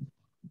ना?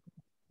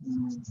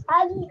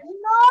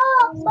 No.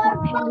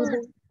 Purple.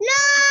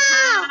 No.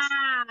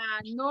 हाँ,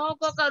 नो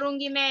को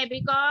करूंगी मैं,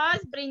 बिकॉज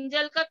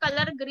ब्रिंजल का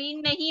कलर ग्रीन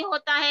नहीं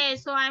होता है.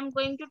 सो I am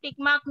going two tick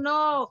mark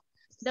no.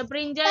 The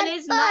brinjal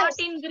is not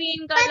in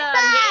green colour.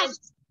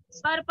 Yes,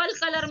 purple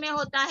colour में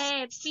होता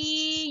है.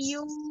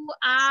 PURPLE.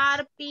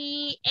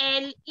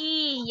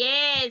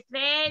 Yes,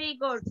 very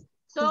good.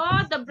 So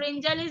the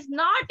brinjal is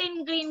not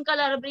in green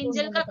colour.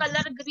 Brinjal का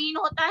colour green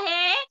होता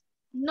है?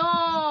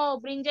 No,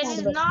 brinjal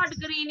is not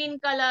green in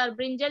color.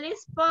 Brinjal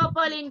is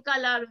purple in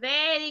color.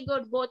 Very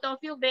good, both of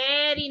you.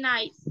 Very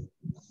nice.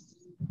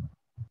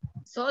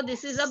 So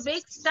this is a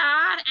big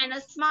star and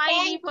a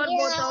smiley Thank for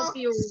both you. of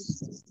you.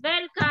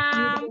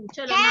 Welcome.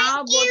 चलो Thank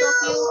now both of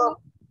you. you.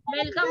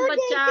 Welcome Thank you,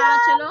 बच्चा. teacher.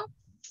 चलो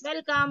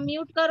welcome.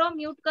 Mute करो,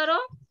 mute करो.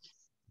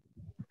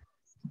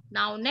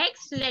 Now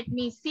next, let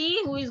me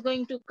see who is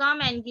going to come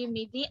and give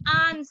me the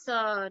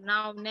answer.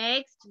 Now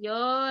next, here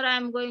I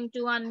am going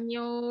to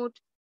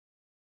unmute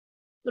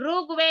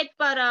Rugved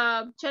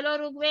Parab. Chalo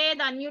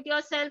Rugved, unmute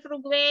yourself,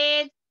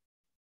 Rugved.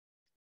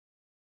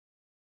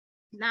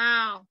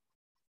 Now,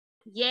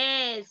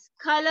 yes,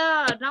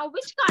 color. Now,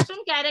 which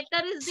cartoon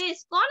character is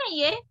this? कौन है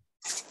ये?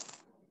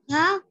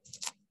 हाँ?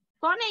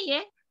 कौन है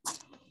ये?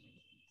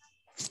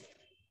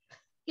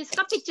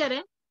 किसका picture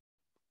है?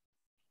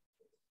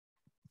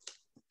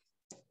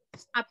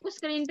 आपको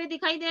स्क्रीन पे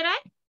दिखाई दे रहा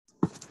है?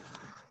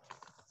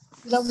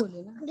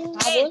 बोले ना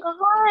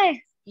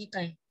ठीक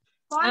है।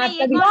 कौन है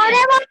ये?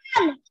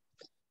 डोरेमोन।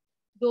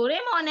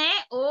 डोरेमोन है.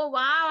 Oh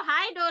wow!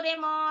 Hi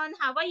Doraemon.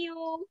 How are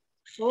you?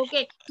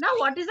 Okay. Now,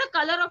 what is the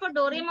color of a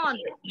Doraemon?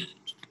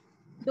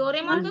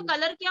 Doraemon का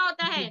कलर क्या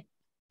होता है?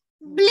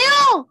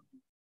 ब्लू।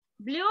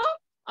 ब्लू.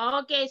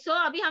 ओके, सो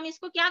अभी हम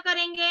इसको क्या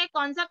करेंगे?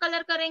 कौन सा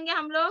कलर करेंगे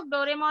हम लोग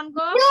डोरेमोन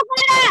को? Blue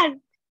colour.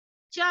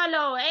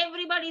 चलो,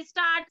 everybody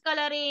start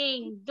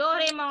coloring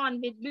Doraemon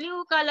with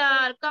blue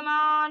color. Come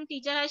on,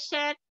 teacher has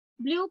shared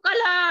blue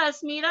color.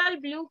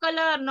 Smiral, blue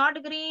color,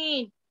 not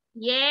green.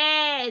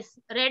 Yes.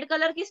 Red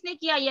colour किसने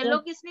किया? येलो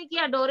किसने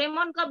किया?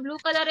 डोरेमोन का ब्लू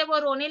कलर है, वो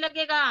रोने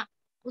लगेगा.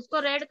 उसको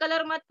रेड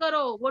कलर मत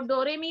करो, वो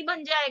डोरेमी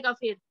बन जाएगा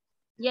फिर.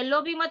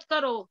 येलो भी मत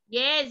करो.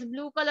 Yes,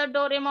 blue colour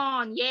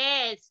Doraemon.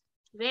 Yes,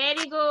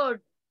 very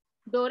good.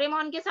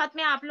 Doraemon के साथ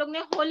में आप लोग ने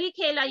होली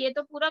खेला, ये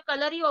तो पूरा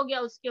कलर ही हो गया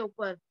उसके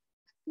ऊपर.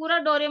 पूरा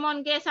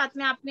डोरेमोन के साथ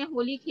में आपने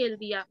होली खेल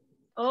दिया.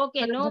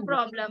 Okay, no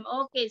problem.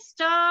 Okay,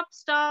 stop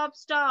stop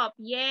stop.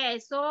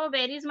 Yes, so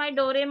where is my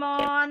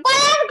Doraemon?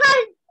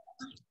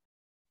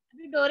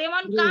 अभी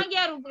डोरेमोन कहाँ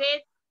गया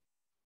रुग्वेद?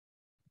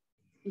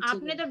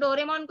 आपने तो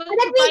डोरेमोन को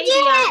छुपा ही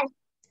दिया.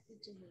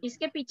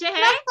 इसके पीछे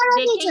है.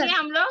 देखेंगे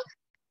हम लोग.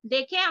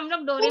 देखे हम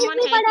लोग डोरेमोन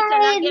है कि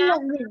चला गया?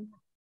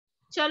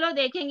 चलो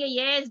देखेंगे.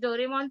 यस,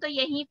 डोरेमोन तो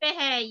यहीं पे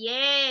है.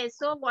 Yes,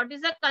 so what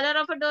is the colour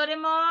of a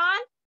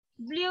Doraemon?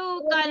 Blue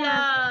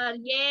color.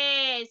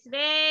 Yes,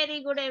 very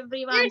good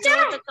everyone. So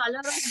the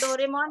color of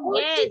Doraemon.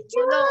 Yes,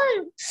 बोलो.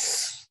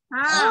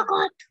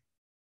 हाँ,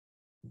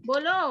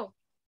 बोलो.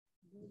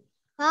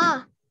 हाँ,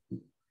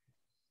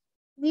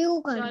 ब्लू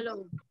कलर. चलो,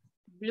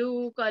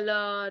 blue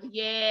color.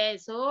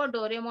 Yes, so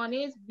Doraemon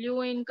is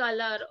blue in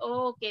color.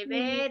 Okay,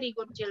 very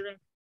good children.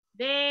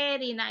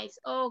 Very nice.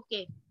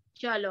 Okay,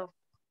 chalo.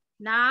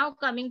 Now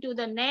coming to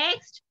the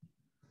next.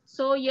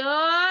 So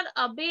here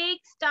a big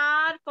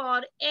star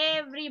for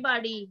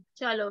everybody.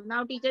 Chalo,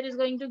 now teacher is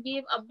going to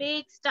give a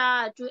big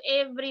star to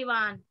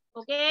everyone.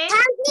 Okay?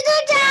 Thank you,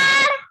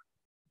 teacher.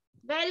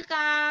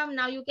 Welcome.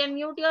 Now you can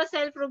mute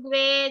yourself,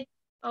 Rugved.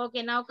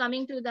 Okay, now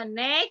coming to the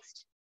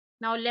next.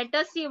 Now let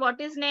us see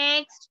what is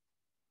next.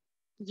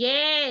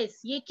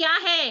 Yes, ये क्या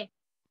है?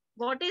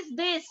 What is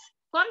this?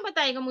 कौन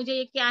बताएगा मुझे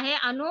ये क्या है?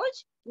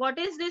 अनुज?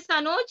 What is this,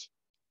 Anuj?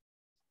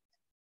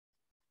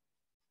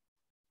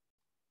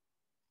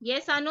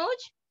 Yes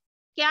अनुज,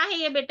 क्या है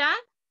ये बेटा?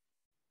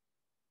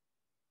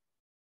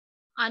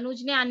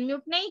 अनुज ने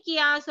अनम्यूट नहीं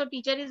किया, सो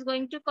teacher is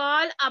going to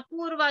call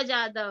Apoorva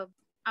Jadav.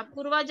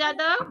 Apoorva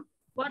Jadav,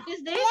 what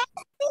is this?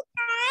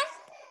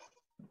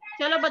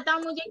 चलो बताओ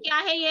मुझे क्या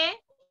है ये?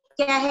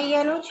 क्या है ये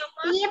अनुज?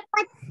 ये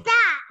पत्ता.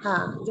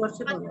 हाँ, जोर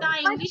से बोलो. पत्ता.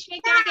 इंग्लिश में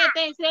क्या कहते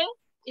हैं इसे?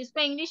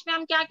 इसको इंग्लिश में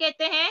हम क्या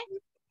कहते हैं?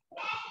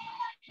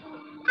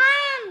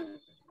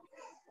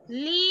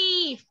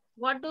 Leaf.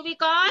 What do we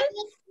call?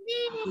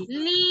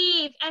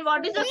 Leaf. And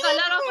what is the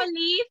colour of a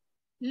leaf?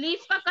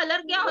 Leaf का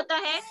कलर क्या होता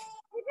है?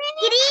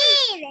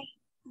 ग्रीन.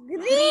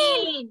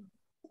 ग्रीन.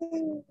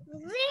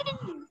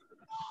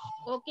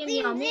 ओके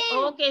नियमू.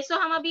 ओके, सो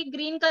हम अभी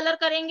ग्रीन कलर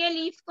करेंगे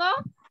लीफ को.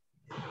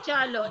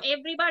 चलो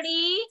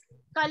everybody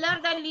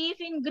colour the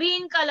leaf in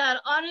green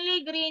colour, only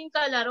green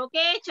colour.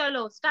 Okay,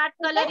 चलो स्टार्ट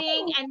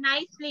कलरिंग एंड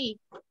नाइसली.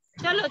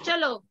 चलो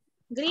चलो,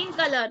 green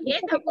colour.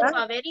 Yes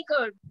Apoorva, very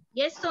good.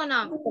 Yes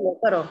सोना,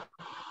 करो.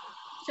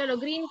 चलो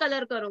ग्रीन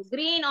कलर करो.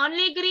 Green,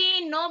 only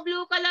green, no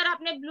blue colour.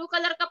 आपने ब्लू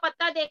कलर का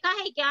पत्ता देखा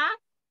है क्या?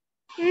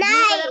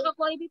 ब्लू कलर का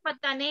कोई भी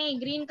पत्ता नहीं,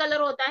 ग्रीन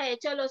कलर होता है.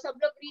 चलो सब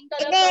लोग ग्रीन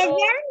कलर करो.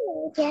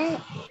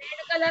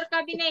 रेड कलर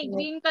का भी नहीं,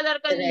 ग्रीन कलर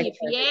का leaf.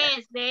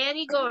 Yes,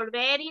 very good,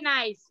 very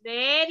nice,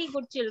 very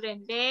good children,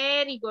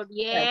 very good.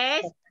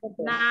 Yes,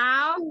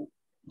 now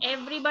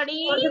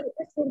everybody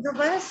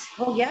बस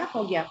हो गया,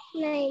 हो गया.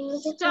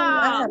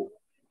 Stop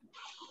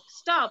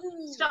stop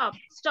stop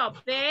stop.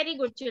 Very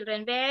good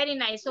children, very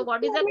nice. So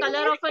what is the color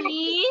of a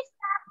leaf?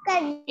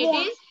 It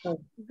is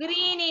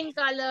green in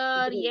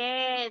color.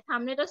 Yes,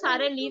 हमने तो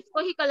सारे leaf को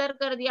ही colour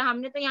कर दिया.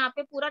 हमने तो यहाँ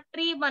पे पूरा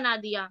ट्री बना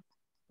दिया.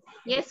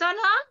 Yes or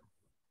no?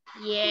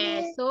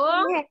 Yes. So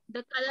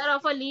the color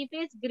of a leaf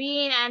is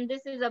green and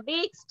this is a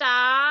big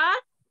star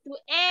to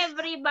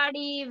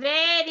everybody.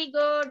 Very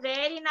good,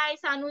 very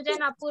nice Anuj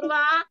and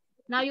Apurva.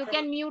 Now you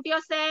can mute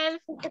yourself.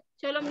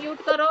 चलो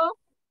mute करो.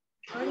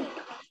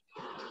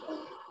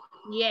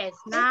 Yes.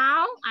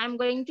 Now I'm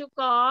going to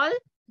call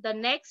the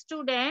next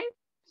student.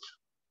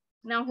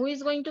 Now who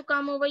is going to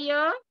come over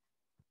here?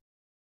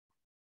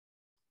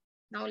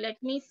 Now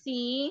let me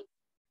see.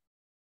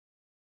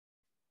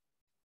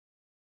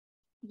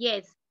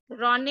 Yes.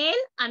 Ronil,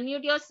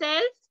 unmute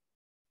yourself.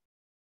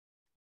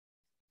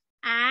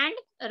 And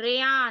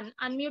Rayan,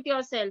 unmute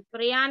yourself.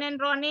 Rayan and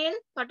Ronil,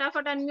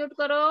 फटाफट unmute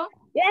करो.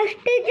 Yes,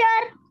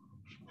 teacher.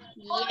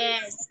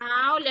 Yes.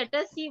 Now let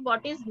us see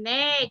what is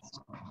next.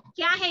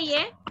 क्या है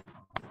ये?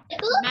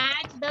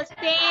 Match the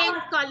same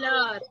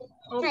color.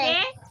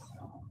 Okay.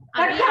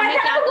 अभी हमें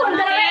क्या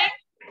करना है?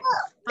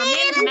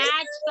 हमें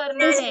मैच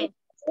करना है.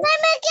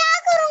 मैं क्या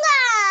करूँगा?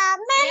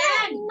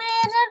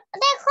 मेरा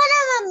देखो ना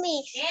mummy.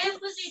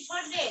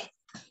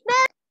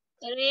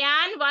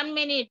 Rayan, 1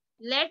 minute.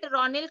 Let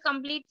Ronil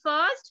complete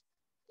first.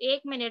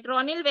 1 minute.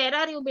 Ronil, where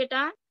are you,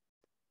 beta?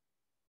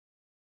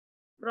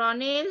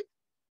 Ronil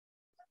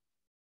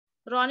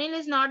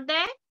is not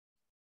there.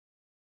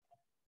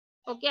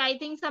 Okay, I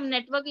think some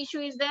network issue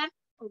is there.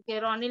 Okay,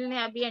 Ronil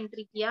ने अभी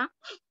entry किया.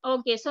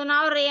 Okay, so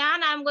now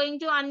Rayan, I am going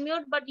to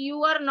unmute, but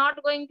you are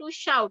not going to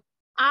shout.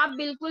 आप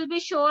बिल्कुल भी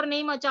शोर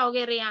नहीं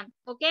मचाओगे Rayan.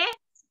 Okay,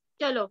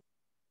 चलो.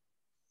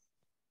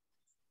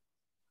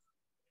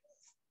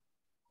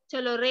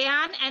 चलो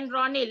Rayan and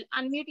Ronil,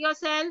 unmute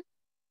yourself.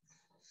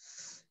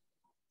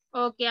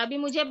 Okay, अभी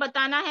मुझे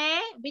बताना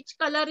है which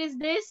color is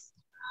this?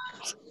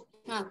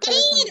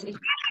 Green.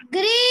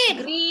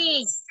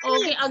 Green.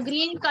 Okay, a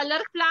green color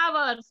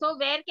flower. So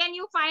where can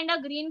you find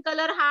a green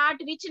color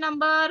heart? Which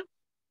number?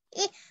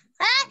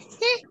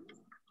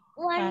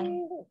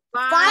 One.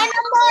 One.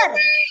 Number.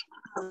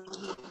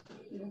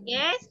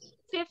 Yes,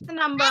 5th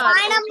number. 5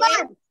 Okay.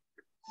 number.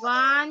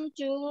 1,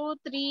 2,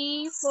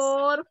 3,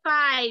 4,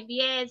 5.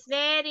 Yes,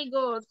 very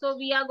good. So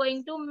we are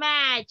going to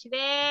match.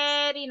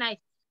 Very nice.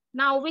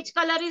 Now, which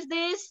color is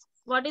this?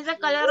 What is the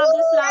color of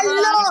this flower?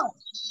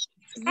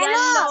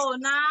 Yellow.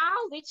 Now,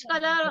 which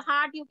color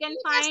heart you can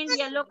find?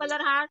 Yellow color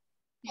heart.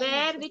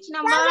 Where? Which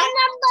number?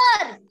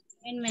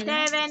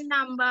 7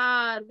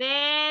 number.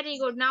 Very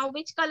good. Now,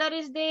 which color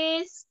is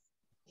this?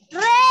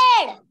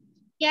 Red.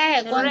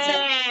 Red.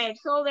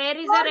 So, where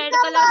is the red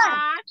color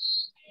heart?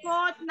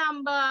 4th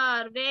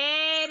number.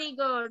 Very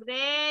good.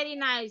 Very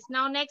nice.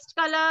 Now, next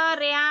color,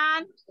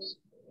 Rayan.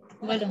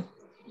 Orange.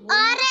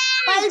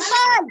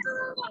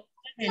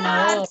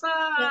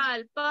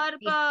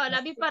 Purple.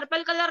 अभी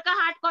purple colour का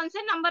heart कौन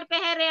से number पे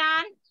है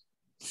Ryan?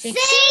 6.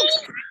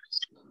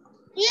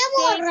 ये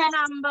बोल रहा है.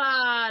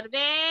 नंबर.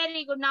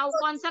 Very good. नाउ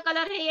कौन सा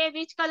कलर है ये?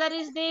 Which colour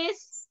is this?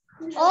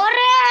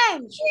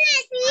 Orange.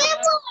 ये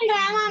बोल रहा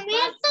है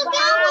मम्मी. तो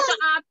क्या तो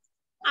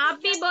आप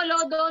भी बोलो,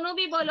 दोनों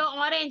भी बोलो.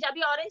 ऑरेंज.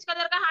 अभी ऑरेंज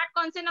कलर का हार्ट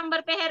कौन से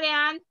नंबर पे है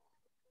Ryan?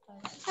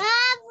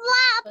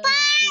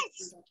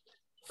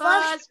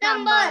 1st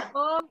number.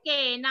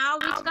 Okay. Now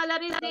which color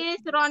is this,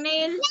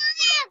 Ronil?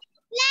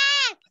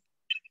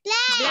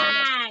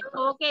 Black.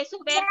 Okay. So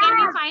where can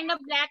we find a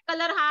black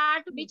color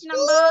heart? Which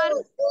number?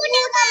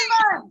 2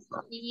 number.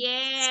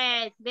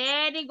 Yes.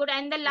 Very good.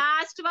 And the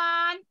last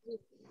one.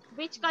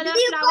 Which color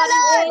Blue flower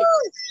color. is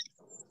this?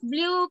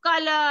 Blue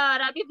color.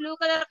 अभी blue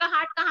color का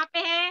heart कहाँ पे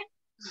है?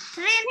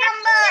 3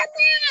 number.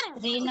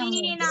 3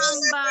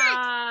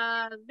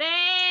 number.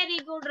 Very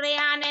good,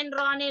 Rayan and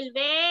Ronil.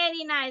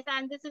 Very nice.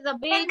 And this is a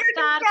big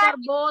star for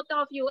both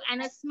of you.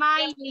 And a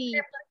smiley.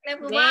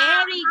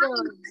 Very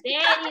good.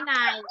 Very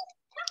nice.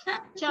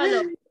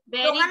 Chalo.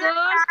 Very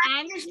good.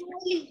 And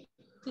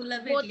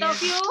both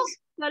of you.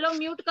 Chalo,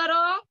 mute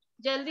karo.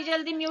 Jaldi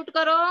jaldi mute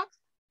karo.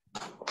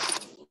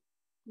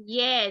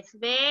 Yes.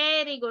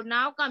 Very good.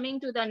 Now coming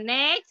to the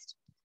next.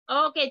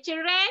 Okay,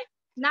 children.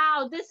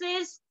 Now this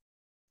is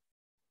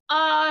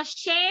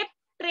shape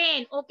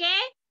train. Okay,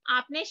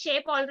 आपने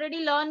shape already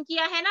learn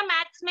किया है ना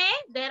maths में.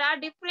 There are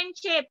different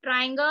shape,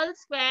 triangle,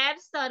 square,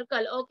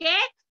 circle. Okay,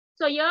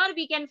 so here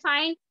we can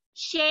find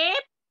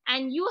shape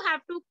and you have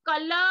to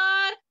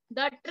colour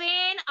the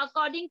train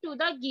according to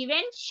the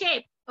given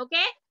shape.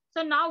 Okay,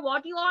 so now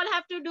what you all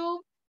have to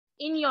do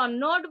in your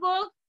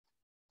notebook,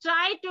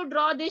 try to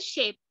draw this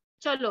shape.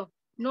 चलो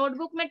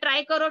notebook में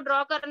try करो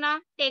draw करना.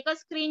 Take a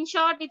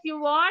screenshot if you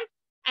want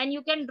and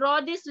you can draw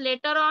this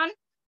later on.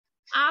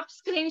 आप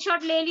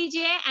screenshot ले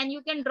लीजिए and you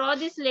can draw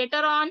this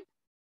later on.